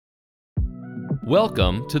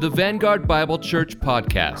Welcome to the Vanguard Bible Church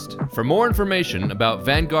podcast. For more information about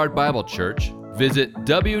Vanguard Bible Church, visit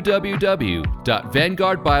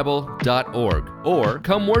www.vanguardbible.org or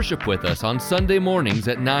come worship with us on Sunday mornings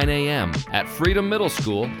at 9 a.m. at Freedom Middle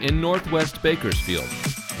School in Northwest Bakersfield.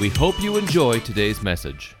 We hope you enjoy today's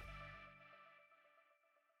message.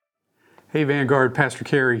 Hey Vanguard, Pastor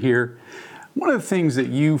Cary here. One of the things that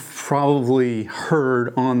you've probably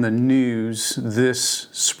heard on the news this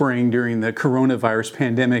spring during the coronavirus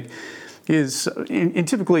pandemic is, and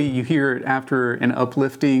typically you hear it after an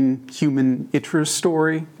uplifting human interest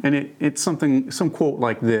story, and it's some quote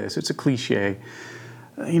like this. It's a cliche.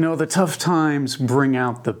 The tough times bring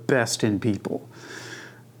out the best in people.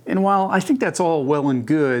 And while I think that's all well and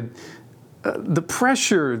good, the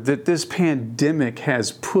pressure that this pandemic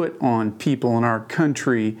has put on people in our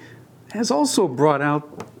country has also brought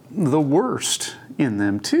out the worst in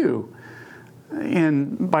them too.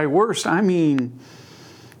 And by worst, I mean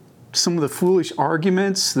some of the foolish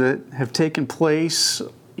arguments that have taken place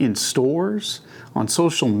in stores, on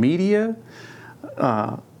social media,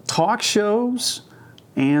 talk shows,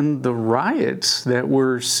 and the riots that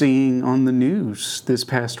we're seeing on the news this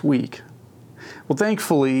past week. Well,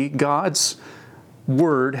 thankfully, God's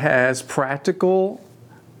Word has practical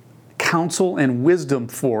counsel and wisdom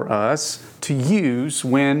for us to use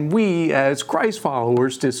when we, as Christ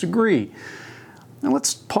followers, disagree. Now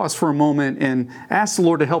let's pause for a moment and ask the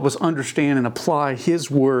Lord to help us understand and apply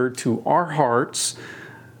His Word to our hearts.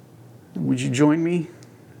 Would you join me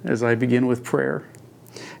as I begin with prayer?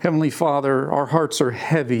 Heavenly Father, our hearts are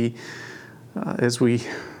heavy as we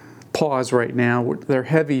pause right now. They're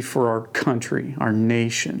heavy for our country, our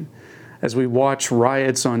nation, as we watch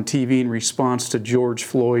riots on TV in response to George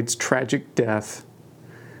Floyd's tragic death.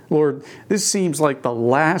 Lord, this seems like the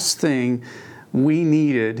last thing we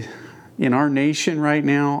needed in our nation right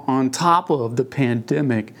now, on top of the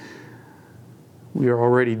pandemic we are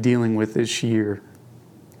already dealing with this year.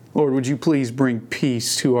 Lord, would you please bring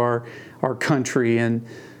peace to our country and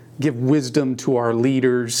give wisdom to our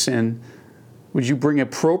leaders, and would you bring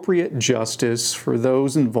appropriate justice for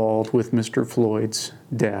those involved with Mr. Floyd's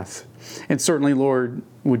death? And certainly, Lord,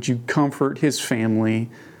 would you comfort his family,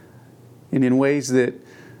 and in ways that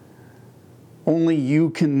only you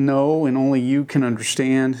can know and only you can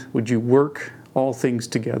understand, would you work all things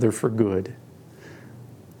together for good?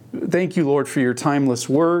 Thank you, Lord, for your timeless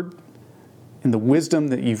word and the wisdom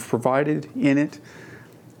that you've provided in it.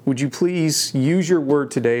 Would you please use your word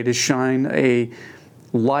today to shine a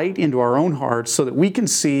light into our own hearts so that we can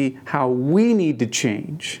see how we need to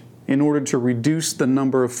change in order to reduce the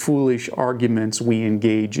number of foolish arguments we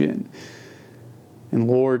engage in. And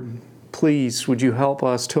Lord, please, would you help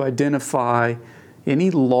us to identify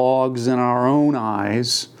any logs in our own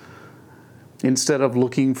eyes instead of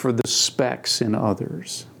looking for the specks in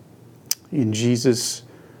others. In Jesus'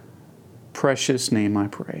 precious name I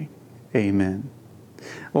pray. Amen.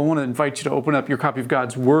 Well, I want to invite you to open up your copy of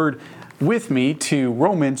God's Word with me to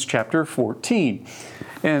Romans chapter 14.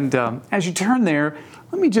 And as you turn there,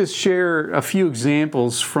 let me just share a few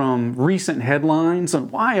examples from recent headlines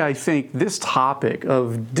on why I think this topic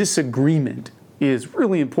of disagreement is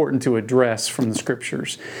really important to address from the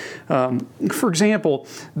Scriptures. For example,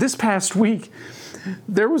 this past week,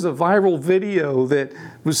 there was a viral video that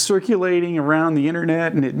was circulating around the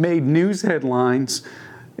internet, and it made news headlines,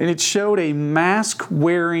 and it showed a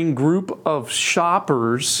mask-wearing group of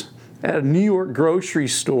shoppers at a New York grocery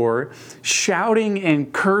store shouting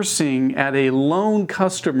and cursing at a lone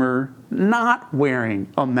customer not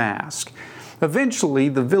wearing a mask. Eventually,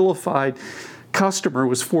 the vilified customer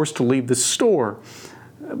was forced to leave the store.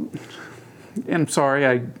 And I'm sorry,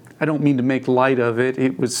 I don't mean to make light of it.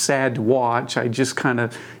 It was sad to watch. I just kind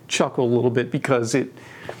of chuckle a little bit because at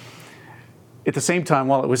the same time,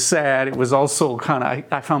 while it was sad, it was also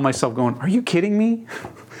I found myself going, are you kidding me?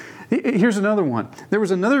 Here's another one. There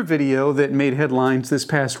was another video that made headlines this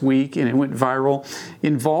past week, and it went viral,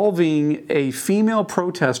 involving a female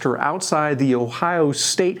protester outside the Ohio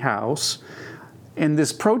State House. And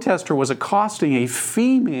this protester was accosting a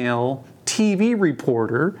female TV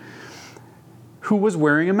reporter who was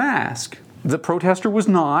wearing a mask. The protester was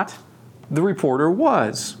not. The reporter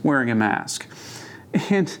was wearing a mask.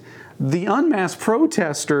 And the unmasked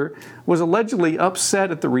protester was allegedly upset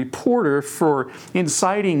at the reporter for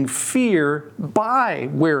inciting fear by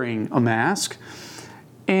wearing a mask.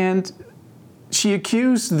 And she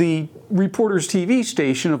accused the reporter's TV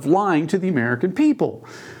station of lying to the American people.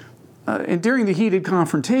 And during the heated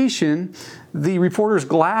confrontation, the reporter's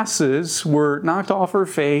glasses were knocked off her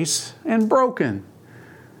face and broken.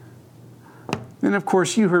 And of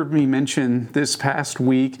course, you heard me mention this past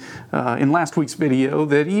week, in last week's video,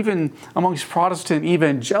 that even amongst Protestant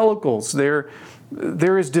evangelicals, there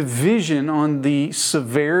is division on the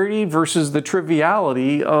severity versus the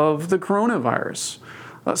triviality of the coronavirus.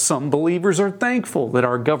 Some believers are thankful that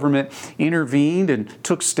our government intervened and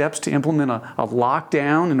took steps to implement a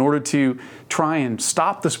lockdown in order to try and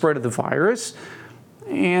stop the spread of the virus.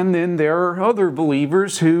 And then there are other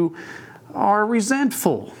believers who are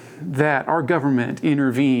resentful that our government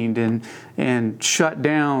intervened and shut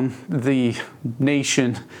down the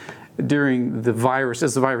nation during the virus,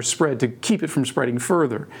 as the virus spread, to keep it from spreading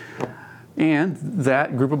further. And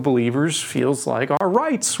that group of believers feels like our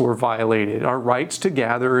rights were violated, our rights to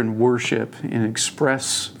gather and worship and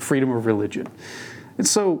express freedom of religion. And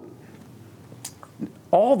so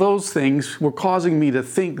all those things were causing me to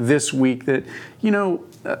think this week that,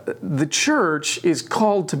 the church is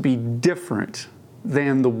called to be different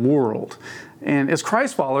than the world. And as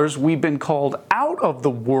Christ followers, we've been called out of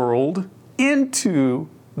the world into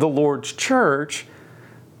the Lord's church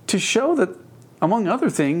to show that, among other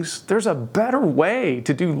things, there's a better way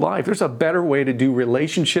to do life. There's a better way to do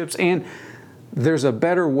relationships, and there's a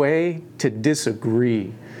better way to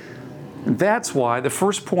disagree. And that's why the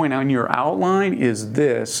first point on your outline is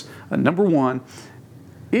this. Number one,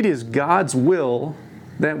 it is God's will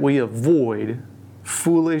that we avoid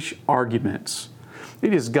foolish arguments.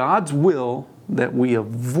 It is God's will that we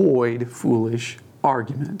avoid foolish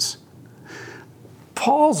arguments.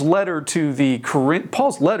 Paul's letters to the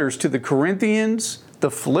Corinthians, the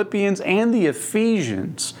Philippians, and the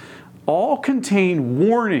Ephesians all contain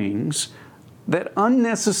warnings that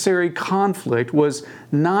unnecessary conflict was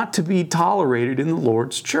not to be tolerated in the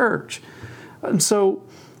Lord's church. And so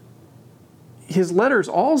his letters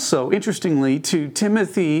also, interestingly, to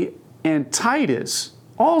Timothy and Titus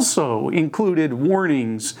also included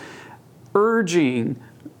warnings urging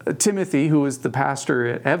Timothy, who was the pastor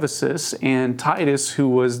at Ephesus, and Titus, who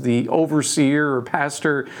was the overseer or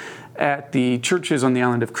pastor at the churches on the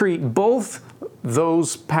island of Crete. Both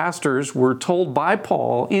those pastors were told by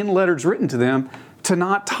Paul in letters written to them to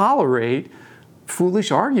not tolerate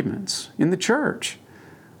foolish arguments in the church.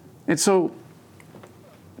 And so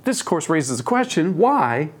this, of course, raises the question,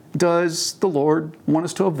 why does the Lord want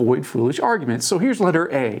us to avoid foolish arguments? So here's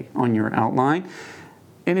letter A on your outline,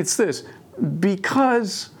 and it's this: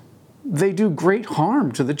 because they do great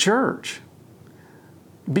harm to the church.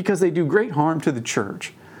 Because they do great harm to the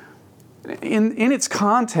church. In its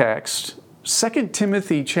context, 2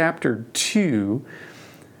 Timothy chapter 2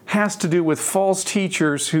 has to do with false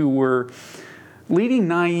teachers who were leading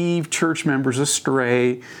naive church members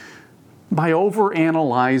astray by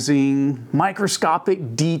overanalyzing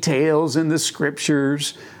microscopic details in the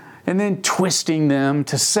scriptures and then twisting them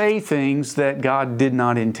to say things that God did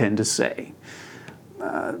not intend to say.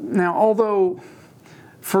 Now, although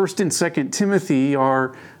 1st and 2nd Timothy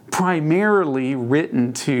are primarily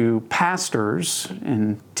written to pastors,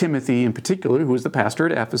 and Timothy in particular, who was the pastor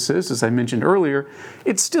at Ephesus, as I mentioned earlier,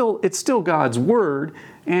 it's still God's word,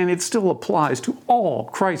 and it still applies to all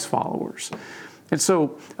Christ followers. And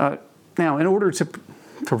so, now, in order to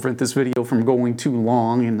prevent this video from going too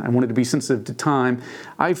long, and I wanted to be sensitive to time,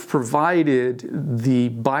 I've provided the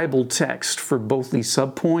Bible text for both these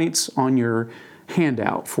subpoints on your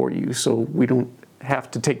handout for you, so we don't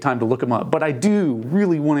have to take time to look them up. But I do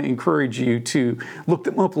really want to encourage you to look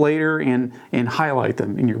them up later and highlight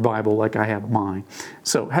them in your Bible like I have mine.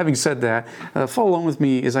 So having said that, follow along with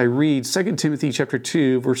me as I read 2 Timothy chapter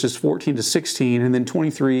 2, verses 14 to 16, and then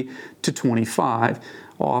 23 to 25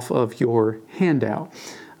 off of your handout.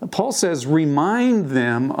 Paul says, "Remind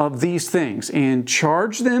them of these things and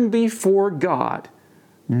charge them before God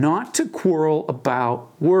not to quarrel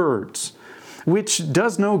about words, which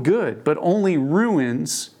does no good, but only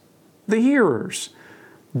ruins the hearers.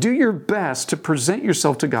 Do your best to present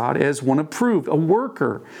yourself to God as one approved, a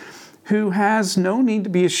worker who has no need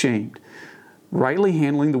to be ashamed, rightly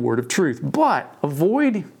handling the word of truth. But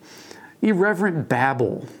avoid irreverent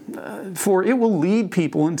babble, for it will lead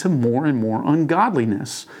people into more and more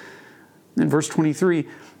ungodliness." In verse 23,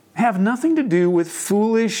 "Have nothing to do with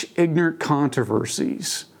foolish, ignorant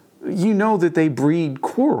controversies. You know that they breed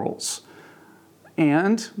quarrels.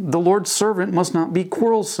 And the Lord's servant must not be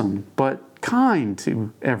quarrelsome, but kind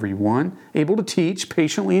to everyone, able to teach,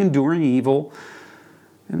 patiently enduring evil."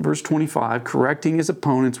 In verse 25, "Correcting his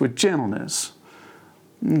opponents with gentleness.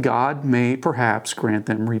 God may perhaps grant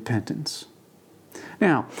them repentance."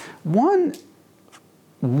 Now, one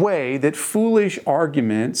way that foolish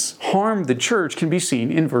arguments harm the church can be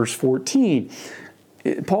seen in verse 14.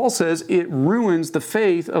 Paul says it ruins the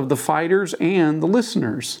faith of the fighters and the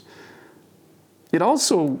listeners. it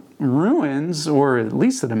also ruins, or at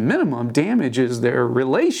least at a minimum, damages their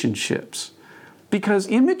relationships. Because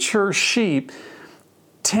immature sheep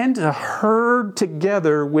tend to herd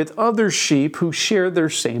together with other sheep who share their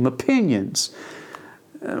same opinions.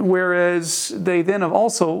 Whereas they then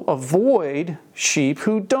also avoid sheep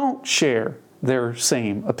who don't share their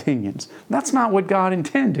same opinions. That's not what God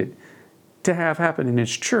intended to have happen in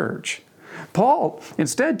His church. Paul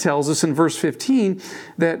instead tells us in verse 15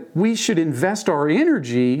 that we should invest our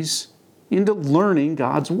energies into learning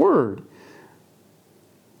God's Word.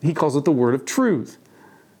 He calls it the Word of truth,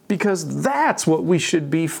 because that's what we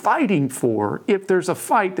should be fighting for if there's a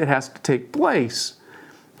fight that has to take place.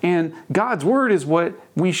 And God's Word is what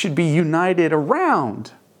we should be united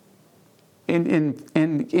around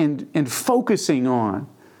and focusing on.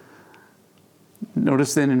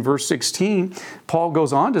 Notice then in verse 16, Paul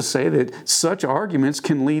goes on to say that such arguments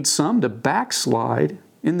can lead some to backslide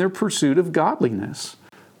in their pursuit of godliness.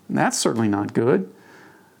 And that's certainly not good.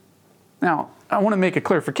 Now, I want to make a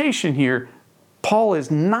clarification here. Paul is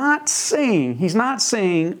not saying, he's not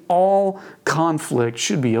saying all conflict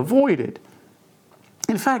should be avoided.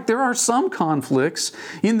 In fact, there are some conflicts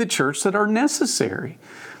in the church that are necessary.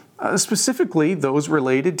 Specifically, those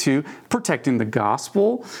related to protecting the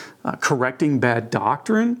gospel, correcting bad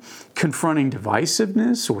doctrine, confronting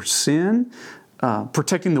divisiveness or sin,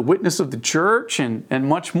 protecting the witness of the church, and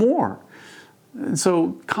much more. And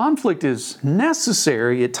so conflict is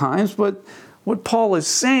necessary at times, but what Paul is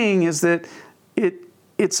saying is that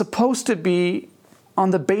it's supposed to be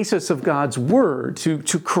on the basis of God's Word,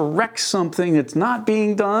 to correct something that's not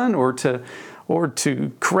being done, or to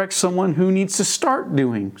correct someone who needs to start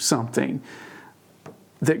doing something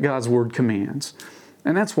that God's Word commands.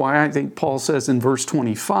 And that's why I think Paul says in verse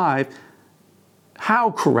 25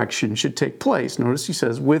 how correction should take place. Notice he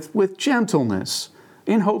says, with gentleness,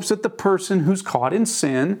 in hopes that the person who's caught in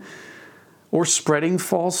sin or spreading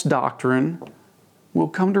false doctrine will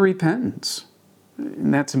come to repentance.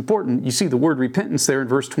 And that's important. You see the word repentance there in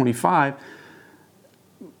verse 25.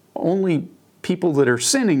 Only people that are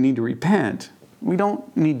sinning need to repent. We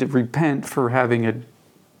don't need to repent for having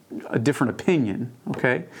a different opinion,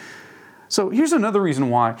 okay? So here's another reason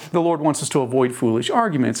why the Lord wants us to avoid foolish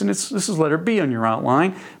arguments. And this is letter B on your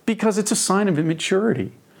outline, because it's a sign of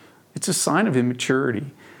immaturity. It's a sign of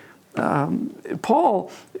immaturity. Paul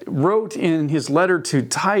wrote in his letter to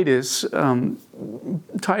Titus, you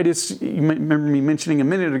remember me mentioning a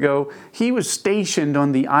minute ago, he was stationed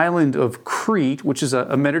on the island of Crete, which is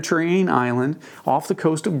a Mediterranean island off the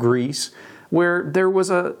coast of Greece, where there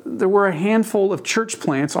were a handful of church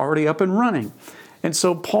plants already up and running. And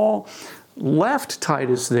so Paul left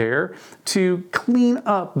Titus there to clean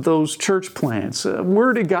up those church plants.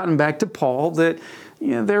 Word had gotten back to Paul that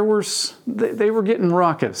they were getting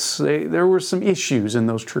raucous. There were some issues in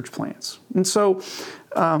those church plants. And so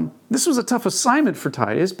this was a tough assignment for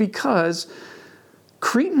Titus, because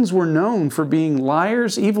Cretans were known for being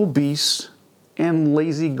liars, evil beasts, and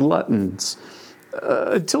lazy gluttons.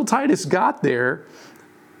 Until Titus got there,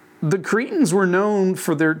 the Cretans were known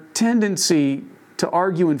for their tendency to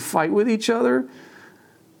argue and fight with each other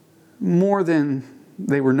more than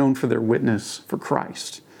they were known for their witness for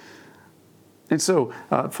Christ. And so,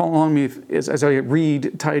 follow along with me as I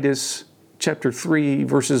read Titus chapter 3,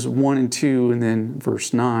 verses 1 and 2, and then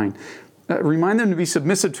verse 9. Remind them to be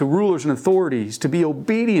submissive to rulers and authorities, to be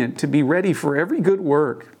obedient, to be ready for every good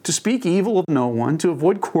work, to speak evil of no one, to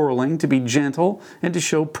avoid quarreling, to be gentle, and to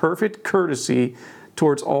show perfect courtesy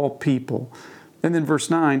towards all people. And then verse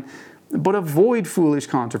 9, but avoid foolish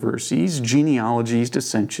controversies, genealogies,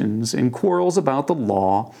 dissensions, and quarrels about the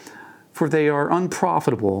law, for they are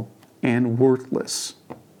unprofitable and worthless.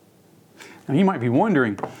 Now you might be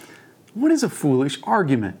wondering, what is a foolish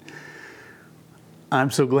argument? I'm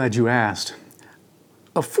so glad you asked.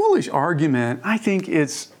 A foolish argument, I think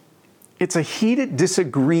it's a heated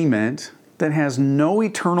disagreement that has no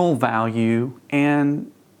eternal value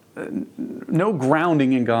and no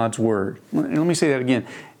grounding in God's Word. Let me say that again.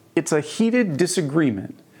 It's a heated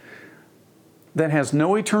disagreement that has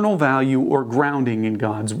no eternal value or grounding in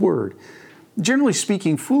God's Word. Generally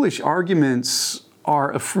speaking, foolish arguments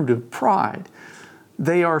are a fruit of pride.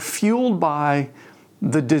 They are fueled by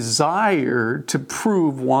the desire to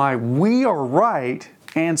prove why we are right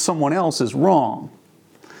and someone else is wrong.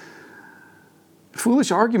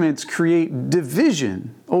 Foolish arguments create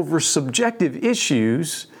division over subjective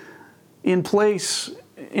issues in a place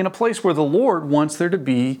where the Lord wants there to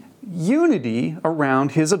be unity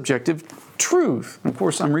around His objective truth. Of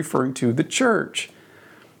course, I'm referring to the church.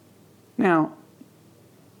 Now,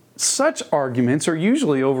 such arguments are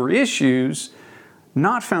usually over issues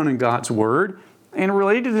not found in God's Word and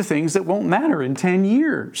related to things that won't matter in 10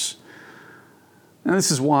 years. And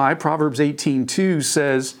this is why Proverbs 18:2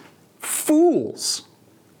 says, fools.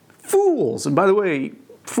 And by the way,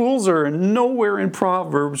 fools are nowhere in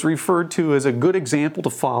Proverbs referred to as a good example to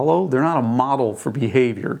follow. They're not a model for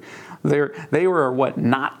behavior. They were what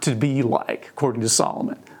not to be like, according to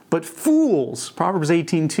Solomon. But fools, Proverbs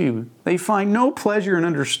 18:2, they find no pleasure in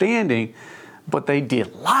understanding, but they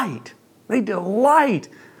delight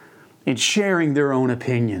in sharing their own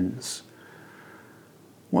opinions.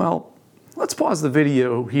 Well, let's pause the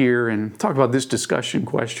video here and talk about this discussion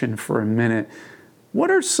question for a minute. What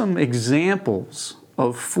are some examples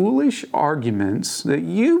of foolish arguments that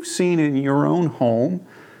you've seen in your own home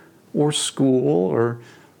or school or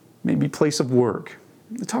maybe place of work?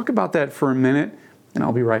 Talk about that for a minute, and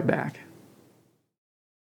I'll be right back.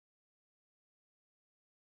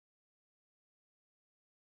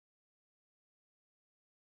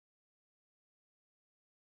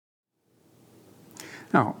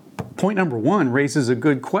 Now, point number one raises a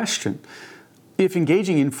good question. If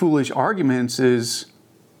engaging in foolish arguments is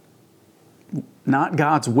not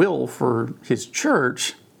God's will for His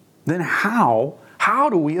church, then how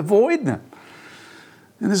do we avoid them?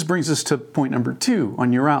 And this brings us to point number two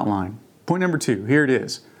on your outline. Point number two, here it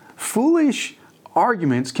is. Foolish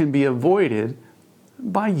arguments can be avoided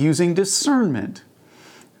by using discernment.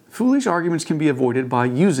 Foolish arguments can be avoided by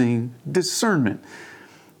using discernment.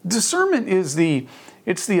 Discernment is the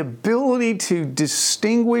ability to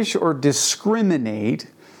distinguish or discriminate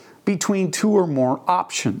between two or more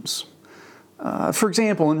options. For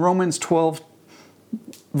example, in Romans 12,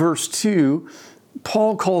 verse 2,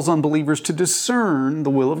 Paul calls on believers to discern the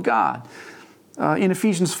will of God. In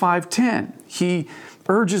Ephesians 5:10, he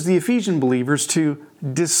urges the Ephesian believers to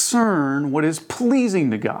discern what is pleasing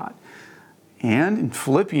to God. And in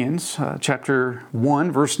Philippians chapter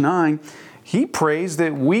 1, verse 9, he prays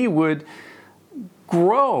that we would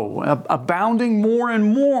grow, abounding more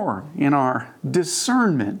and more in our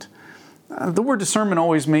discernment. The word discernment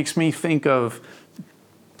always makes me think of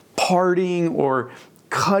parting or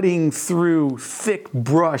cutting through thick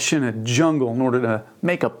brush in a jungle in order to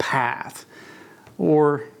make a path.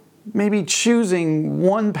 Or maybe choosing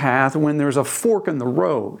one path when there's a fork in the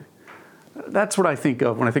road. That's what I think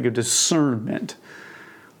of when I think of discernment.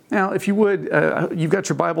 Now, if you would, you've got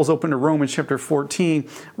your Bibles open to Romans chapter 14.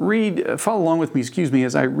 Follow along with me,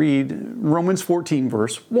 as I read Romans 14,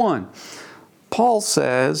 verse 1. Paul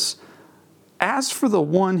says, "As for the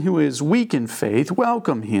one who is weak in faith,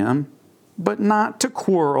 welcome him, but not to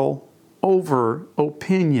quarrel over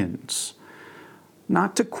opinions."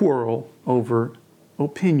 Not to quarrel over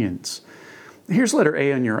opinions. Here's letter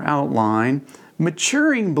A on your outline.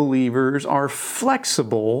 Maturing believers are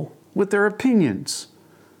flexible with their opinions.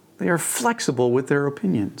 They are flexible with their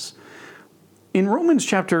opinions. In Romans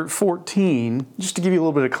chapter 14, just to give you a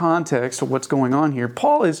little bit of context of what's going on here,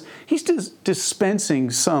 he's dispensing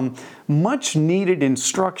some much needed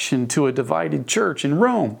instruction to a divided church in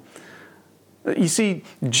Rome. You see,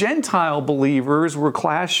 Gentile believers were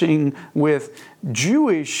clashing with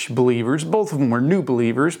Jewish believers. Both of them were new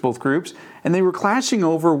believers, both groups, and they were clashing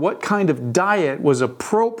over what kind of diet was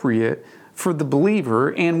appropriate for the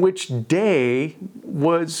believer and which day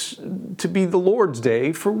was to be the Lord's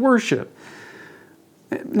day for worship.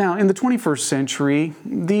 Now, in the 21st century,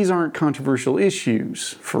 these aren't controversial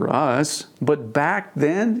issues for us, but back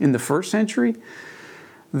then, in the first century,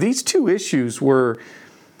 these two issues were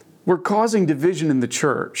causing division in the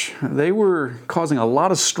church. They were causing a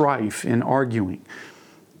lot of strife and arguing.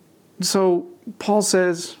 So Paul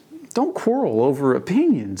says, don't quarrel over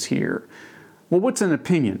opinions here. Well, what's an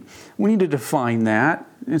opinion? We need to define that.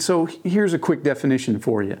 And so here's a quick definition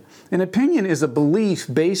for you. An opinion is a belief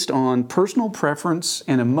based on personal preference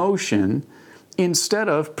and emotion instead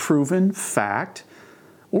of proven fact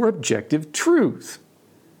or objective truth.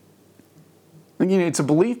 Again, it's a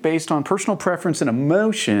belief based on personal preference and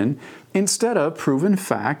emotion instead of proven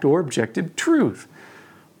fact or objective truth.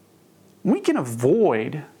 We can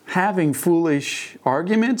avoid having foolish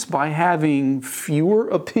arguments by having fewer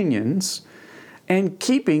opinions and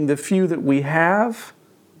keeping the few that we have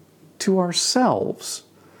to ourselves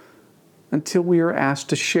until we are asked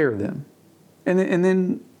to share them. And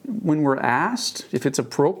then when we're asked, if it's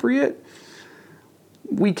appropriate,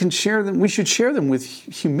 we can share them. We should share them with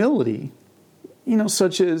humility,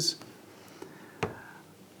 such as,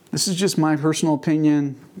 this is just my personal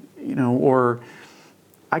opinion, or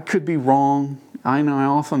I could be wrong. I know I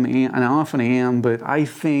often am, but I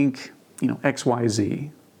think, X, Y,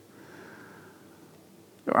 Z.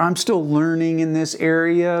 I'm still learning in this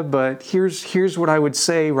area, but here's what I would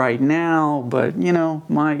say right now. But,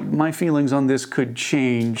 my feelings on this could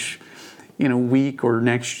change in a week or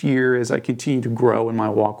next year as I continue to grow in my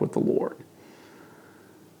walk with the Lord.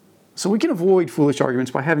 So we can avoid foolish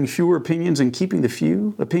arguments by having fewer opinions and keeping the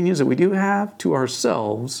few opinions that we do have to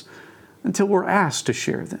ourselves until we're asked to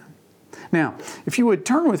share them. Now, if you would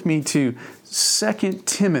turn with me to 2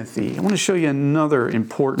 Timothy, I want to show you another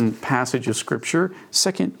important passage of Scripture,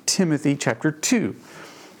 2 Timothy chapter 2.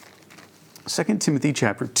 2 Timothy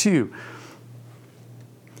chapter 2.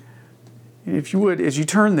 If you would, as you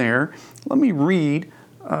turn there, let me read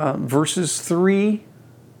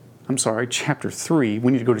chapter 3.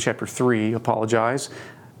 We need to go to chapter 3, apologize.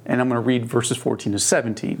 And I'm going to read verses 14 to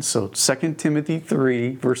 17. So 2 Timothy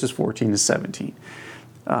 3, verses 14 to 17.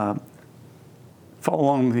 Follow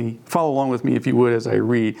along with me if you would as I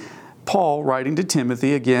read. Paul writing to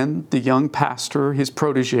Timothy, again, the young pastor, his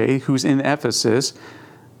protege, who's in Ephesus.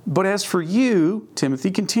 But as for you,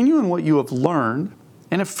 Timothy, continue in what you have learned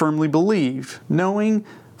and have firmly believed, knowing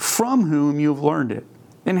from whom you have learned it,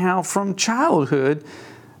 and how from childhood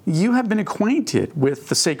you have been acquainted with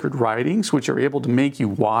the sacred writings, which are able to make you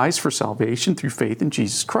wise for salvation through faith in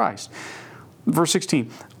Jesus Christ. Verse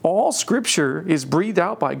 16, all Scripture is breathed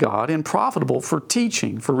out by God and profitable for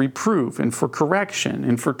teaching, for reproof, and for correction,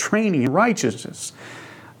 and for training in righteousness,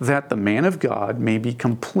 that the man of God may be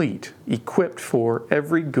complete, equipped for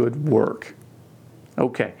every good work.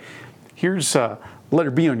 Okay, here's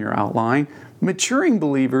letter B on your outline. Maturing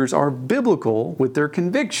believers are biblical with their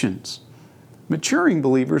convictions. Maturing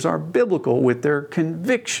believers are biblical with their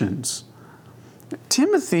convictions.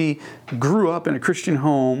 Timothy grew up in a Christian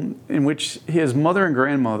home in which his mother and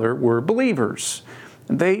grandmother were believers.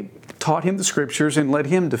 They taught him the Scriptures and led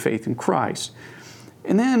him to faith in Christ.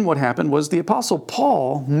 And then what happened was the Apostle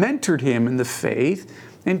Paul mentored him in the faith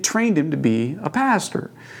and trained him to be a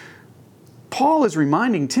pastor. Paul is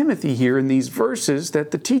reminding Timothy here in these verses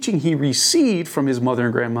that the teaching he received from his mother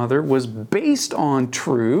and grandmother was based on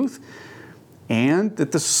truth, and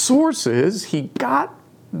that the sources he got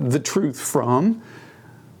the truth from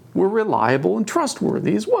were reliable and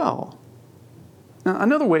trustworthy as well. Now,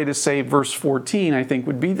 another way to say verse 14, I think,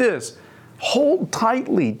 would be this. Hold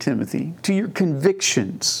tightly, Timothy, to your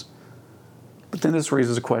convictions. But then this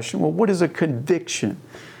raises a question, well, what is a conviction?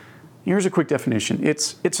 Here's a quick definition.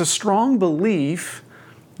 It's a strong belief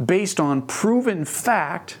based on proven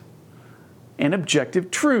fact and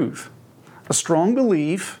objective truth. A strong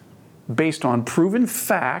belief based on proven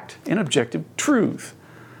fact and objective truth.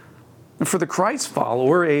 And for the Christ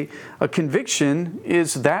follower, a conviction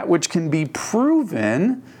is that which can be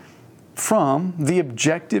proven from the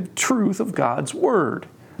objective truth of God's Word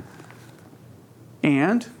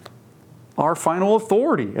and our final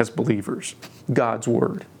authority as believers, God's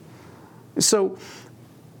Word. So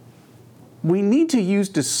we need to use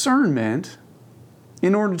discernment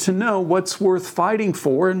in order to know what's worth fighting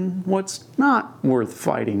for and what's not worth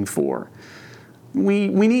fighting for. We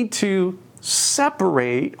need to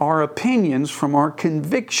separate our opinions from our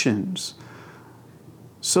convictions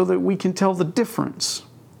so that we can tell the difference.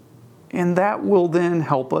 And that will then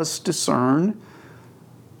help us discern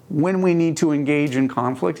when we need to engage in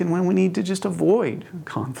conflict and when we need to just avoid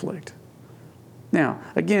conflict. Now,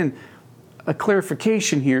 again, a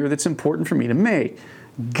clarification here that's important for me to make.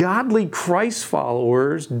 Godly Christ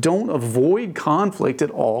followers don't avoid conflict at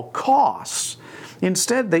all costs.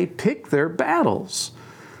 Instead, they pick their battles.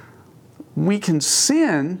 We can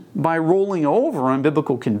sin by rolling over on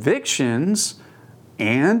biblical convictions,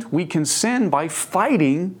 and we can sin by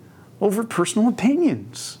fighting over personal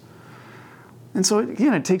opinions. And so,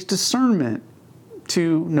 again, it takes discernment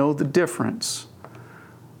to know the difference.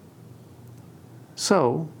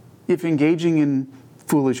 So, if engaging in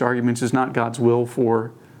foolish arguments is not God's will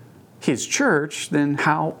for His church, then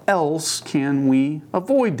how else can we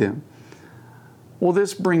avoid them? Well,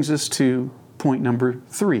 this brings us to point number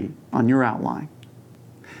 3 on your outline.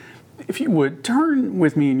 If you would, turn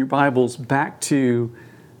with me in your Bibles back to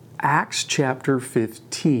Acts chapter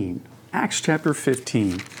 15. Acts chapter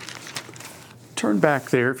 15. Turn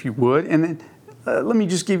back there if you would, and then let me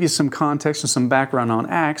just give you some context and some background on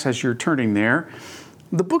Acts as you're turning there.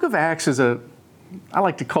 The book of Acts is I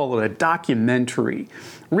like to call it a documentary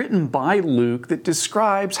written by Luke that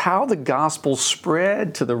describes how the gospel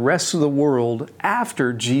spread to the rest of the world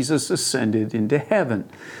after Jesus ascended into heaven.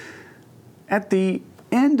 At the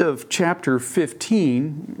end of chapter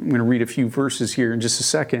 15, I'm going to read a few verses here in just a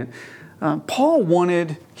second, Paul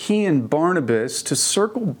wanted he and Barnabas to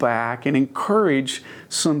circle back and encourage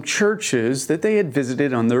some churches that they had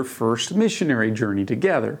visited on their first missionary journey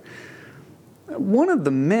together. One of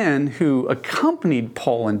the men who accompanied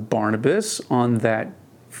Paul and Barnabas on that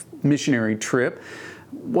missionary trip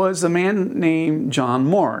was a man named John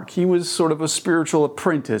Mark. He was sort of a spiritual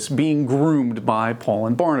apprentice being groomed by Paul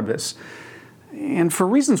and Barnabas. And for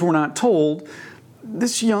reasons we're not told,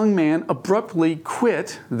 this young man abruptly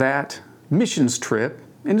quit that missions trip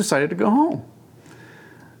and decided to go home.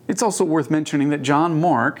 It's also worth mentioning that John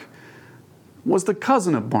Mark was the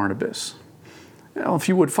cousin of Barnabas. Now, if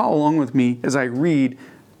you would follow along with me as I read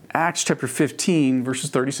Acts chapter 15, verses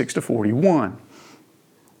 36 to 41.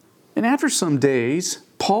 And after some days,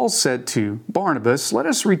 Paul said to Barnabas, "Let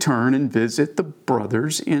us return and visit the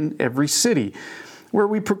brothers in every city, where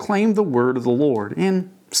we proclaim the word of the Lord, and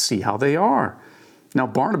see how they are." Now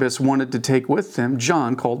Barnabas wanted to take with them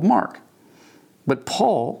John called Mark. But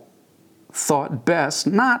Paul thought best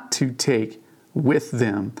not to take with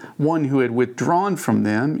them one who had withdrawn from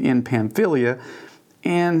them in Pamphylia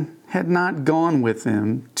and had not gone with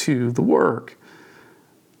them to the work.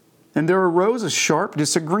 And there arose a sharp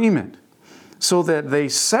disagreement, so that they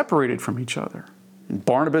separated from each other. And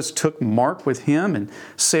Barnabas took Mark with him and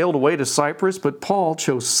sailed away to Cyprus, but Paul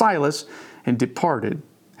chose Silas and departed,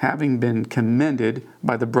 having been commended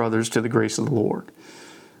by the brothers to the grace of the Lord.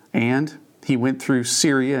 And he went through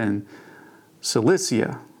Syria and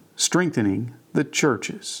Cilicia, strengthening the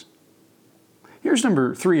churches. Here's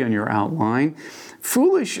number 3 on your outline.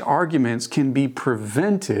 Foolish arguments can be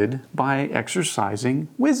prevented by exercising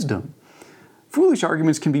wisdom. Foolish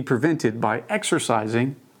arguments can be prevented by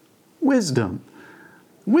exercising wisdom.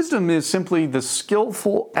 Wisdom is simply the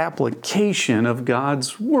skillful application of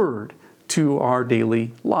God's Word to our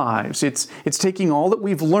daily lives. It's taking all that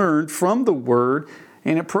we've learned from the Word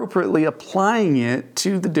and appropriately applying it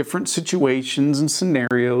to the different situations and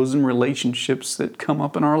scenarios and relationships that come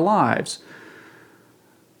up in our lives.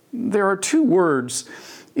 There are 2 words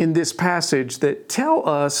in this passage that tell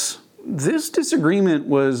us this disagreement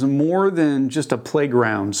was more than just a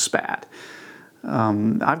playground spat.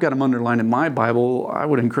 I've got them underlined in my Bible. I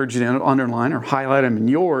would encourage you to underline or highlight them in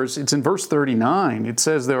yours. It's in verse 39. It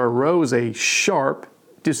says there arose a sharp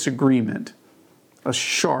disagreement. A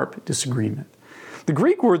sharp disagreement. The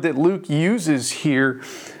Greek word that Luke uses here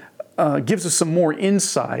gives us some more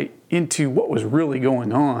insight into what was really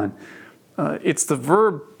going on. It's the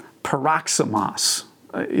verb paroxymos.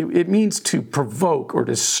 It means to provoke or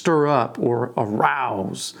to stir up or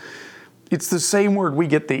arouse. It's the same word we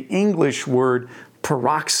get the English word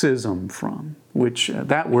paroxysm from, which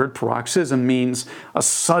that word paroxysm means a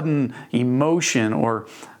sudden emotion or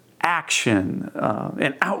action,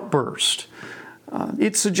 an outburst.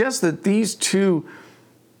 It suggests that these 2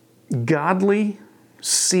 godly,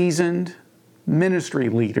 seasoned ministry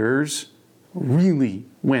leaders really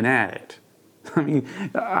went at it. I mean,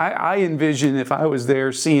 I envision if I was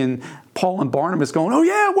there seeing Paul and Barnabas going, "Oh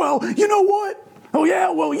yeah, well, you know what? Oh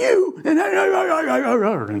yeah, well you,"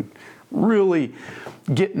 and really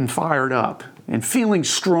getting fired up and feeling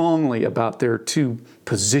strongly about their 2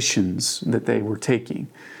 positions that they were taking.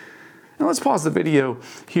 Now let's pause the video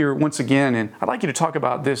here once again, and I'd like you to talk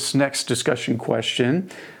about this next discussion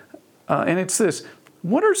question, and it's this.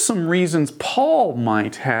 What are some reasons Paul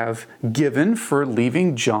might have given for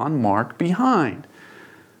leaving John Mark behind?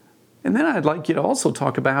 And then I'd like you to also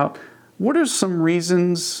talk about what are some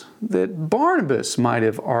reasons that Barnabas might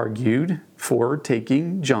have argued for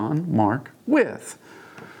taking John Mark with.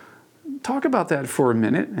 Talk about that for a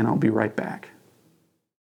minute, and I'll be right back.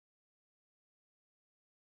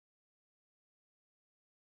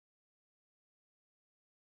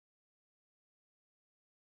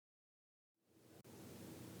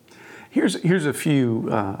 Here's a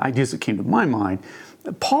few ideas that came to my mind.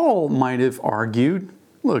 Paul might have argued,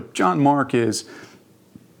 look, John Mark is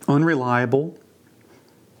unreliable,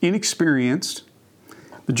 inexperienced,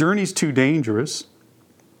 the journey's too dangerous,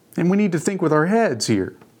 and we need to think with our heads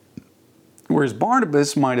here. Whereas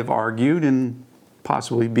Barnabas might have argued, and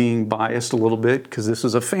possibly being biased a little bit because this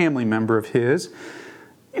is a family member of his,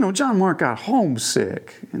 John Mark got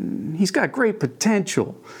homesick, and he's got great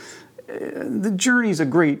potential. The journey's a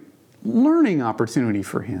great learning opportunity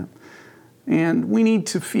for him. And we need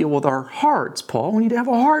to feel with our hearts, Paul. We need to have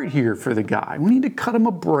a heart here for the guy. We need to cut him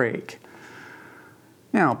a break.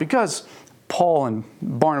 Now, because Paul and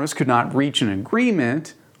Barnabas could not reach an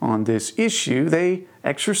agreement on this issue, they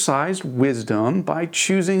exercised wisdom by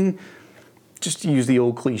choosing, just to use the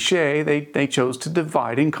old cliche, they chose to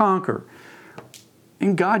divide and conquer.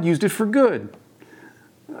 And God used it for good.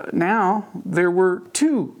 Now, there were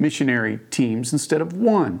 2 missionary teams instead of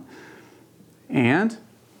 1. And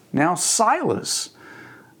now Silas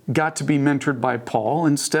got to be mentored by Paul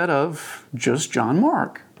instead of just John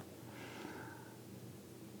Mark.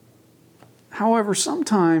 However,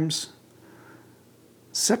 sometimes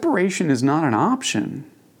separation is not an option.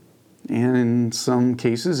 And in some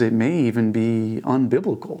cases, it may even be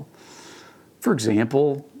unbiblical. For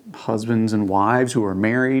example, husbands and wives who are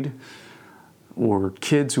married, or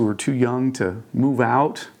kids who are too young to move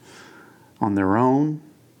out on their own.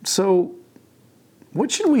 So, what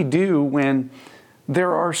should we do when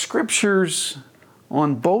there are scriptures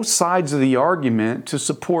on both sides of the argument to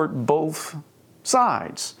support both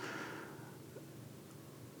sides,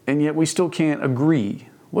 and yet we still can't agree?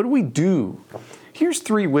 What do we do? Here's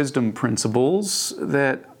 3 wisdom principles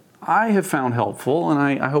that I have found helpful, and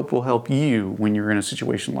I hope will help you when you're in a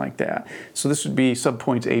situation like that. So this would be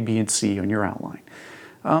subpoints A, B, and C on your outline.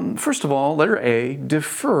 First of all, letter A,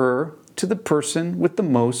 defer to the person with the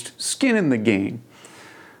most skin in the game.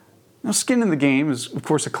 Now, skin in the game is, of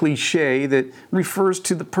course, a cliche that refers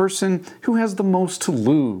to the person who has the most to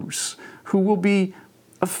lose, who will be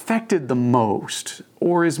affected the most,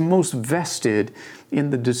 or is most vested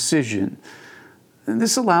in the decision. And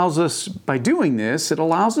this allows us, by doing this, it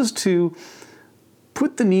allows us to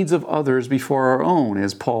put the needs of others before our own,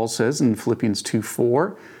 as Paul says in Philippians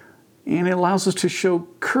 2:4, and it allows us to show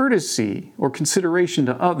courtesy or consideration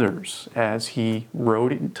to others, as he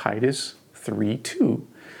wrote in Titus 3:2.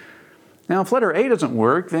 Now, if letter A doesn't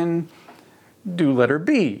work, then do letter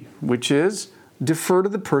B, which is defer to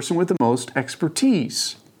the person with the most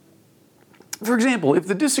expertise. For example, if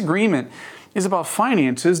the disagreement is about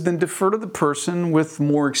finances, then defer to the person with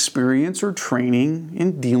more experience or training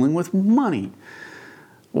in dealing with money.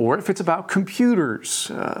 Or if it's about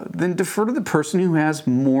computers, then defer to the person who has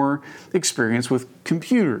more experience with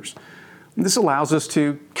computers. This allows us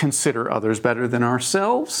to consider others better than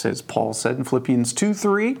ourselves, as Paul said in Philippians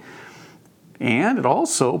 2:3. And it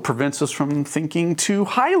also prevents us from thinking too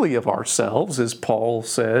highly of ourselves, as Paul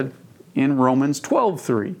said in Romans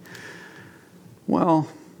 12:3. Well,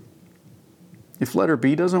 if letter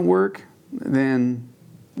B doesn't work, then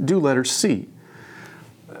do letter C.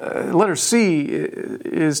 Letter C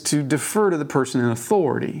is to defer to the person in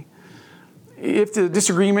authority. If the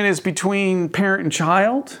disagreement is between parent and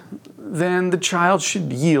child, then the child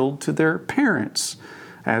should yield to their parents,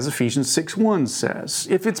 as Ephesians 6:1 says.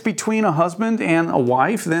 If it's between a husband and a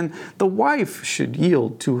wife, then the wife should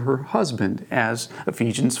yield to her husband, as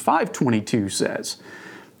Ephesians 5:22 says.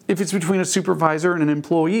 If it's between a supervisor and an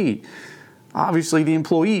employee, obviously the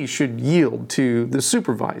employee should yield to the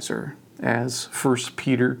supervisor, as 1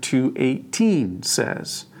 Peter 2:18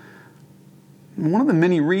 says. One of the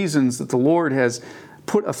many reasons that the Lord has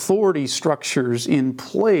put authority structures in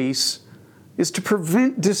place is to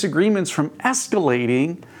prevent disagreements from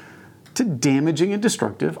escalating to damaging and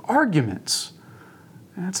destructive arguments.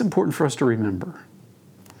 And that's important for us to remember.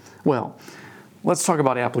 Well, let's talk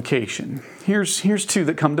about application. Here's 2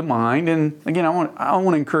 that come to mind. And again, I want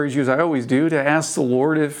to encourage you, as I always do, to ask the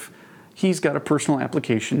Lord if He's got a personal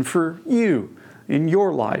application for you in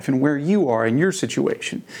your life and where you are in your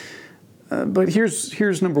situation. But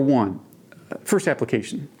here's number 1. First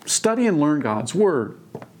application: study and learn God's Word.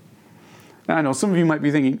 Now, I know some of you might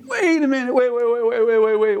be thinking, wait a minute,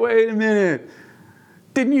 wait a minute.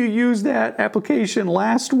 Didn't you use that application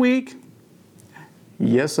last week?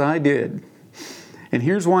 Yes, I did. And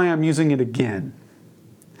here's why I'm using it again.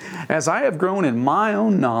 As I have grown in my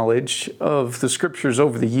own knowledge of the Scriptures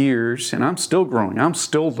over the years, and I'm still growing, I'm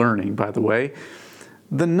still learning, by the way,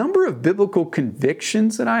 the number of biblical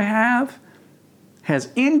convictions that I have has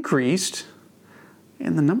increased,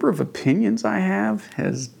 and the number of opinions I have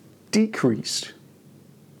has decreased.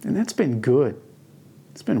 And that's been good.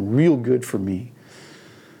 It's been real good for me.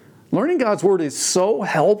 Learning God's Word is so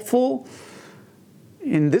helpful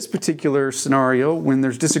in this particular scenario when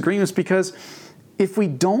there's disagreements, because if we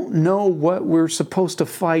don't know what we're supposed to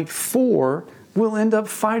fight for, we'll end up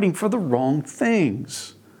fighting for the wrong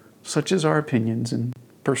things, such as our opinions and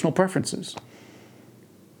personal preferences.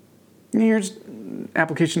 And here's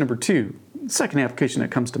application number 2, second application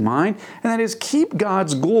that comes to mind, and that is keep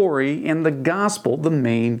God's glory and the gospel the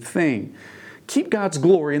main thing. Keep God's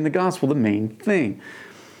glory and the gospel the main thing.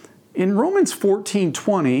 In Romans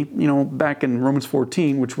 14:20, back in Romans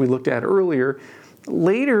 14, which we looked at earlier,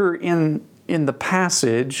 later in the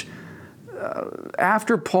passage,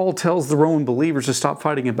 after Paul tells the Roman believers to stop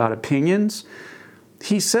fighting about opinions,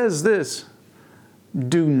 he says this: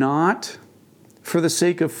 do not, for the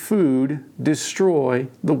sake of food, destroy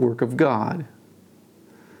the work of God.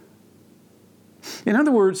 In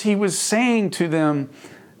other words, he was saying to them,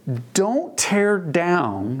 don't tear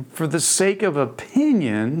down, for the sake of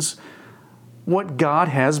opinions, what God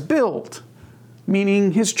has built,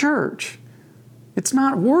 meaning His church. It's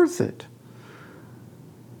not worth it.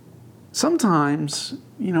 Sometimes,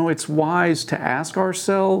 it's wise to ask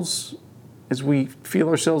ourselves as we feel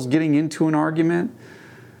ourselves getting into an argument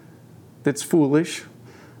that's foolish.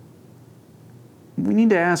 We need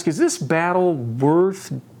to ask, is this battle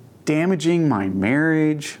worth damaging my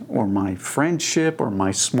marriage or my friendship or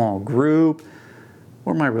my small group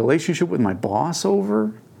or my relationship with my boss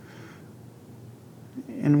over?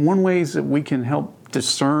 And one way that we can help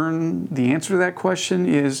discern the answer to that question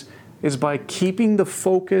is by keeping the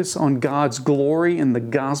focus on God's glory and the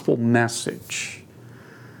gospel message.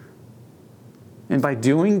 And by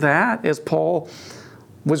doing that, as Paul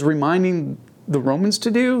was reminding the Romans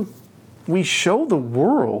to do, we show the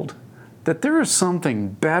world that there is something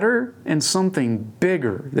better and something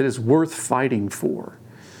bigger that is worth fighting for.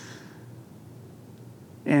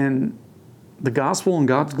 And the gospel and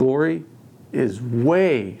God's glory is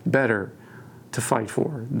way better to fight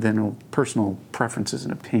for than personal preferences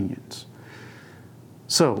and opinions.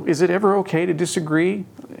 So, is it ever okay to disagree?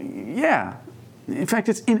 Yeah. In fact,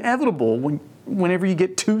 it's inevitable whenever you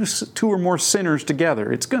get two or more sinners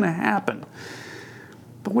together. It's going to happen.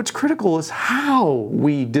 But what's critical is how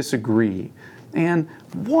we disagree and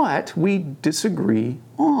what we disagree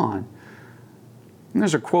on. And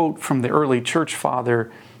there's a quote from the early church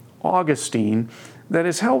father, Augustine, that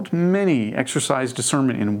has helped many exercise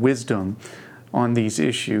discernment and wisdom on these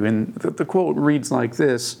issues. And the quote reads like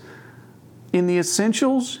this: "In the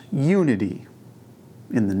essentials, unity.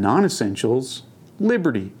 In the non-essentials,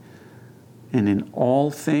 liberty. And in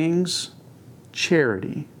all things,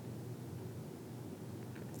 charity."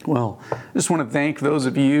 Well, I just want to thank those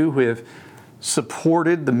of you who have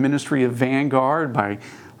supported the ministry of Vanguard by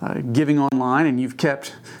giving online, and you've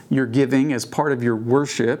kept your giving as part of your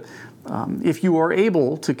worship. If you are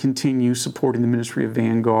able to continue supporting the ministry of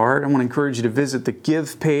Vanguard, I want to encourage you to visit the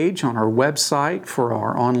Give page on our website for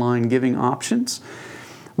our online giving options.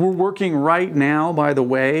 We're working right now, by the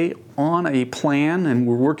way, on a plan, and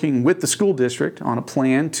we're working with the school district on a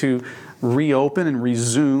plan to reopen and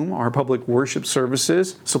resume our public worship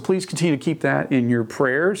services. So please continue to keep that in your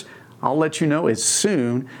prayers. I'll let you know as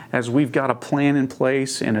soon as we've got a plan in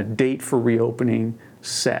place and a date for reopening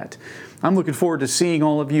set. I'm looking forward to seeing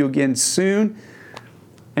all of you again soon.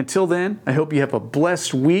 Until then, I hope you have a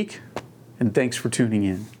blessed week, and thanks for tuning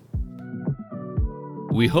in.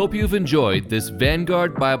 We hope you've enjoyed this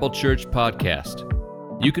Vanguard Bible Church podcast.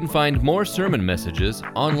 You can find more sermon messages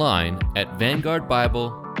online at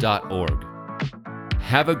vanguardbible.org.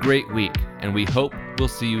 Have a great week, and we hope we'll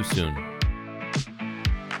see you soon.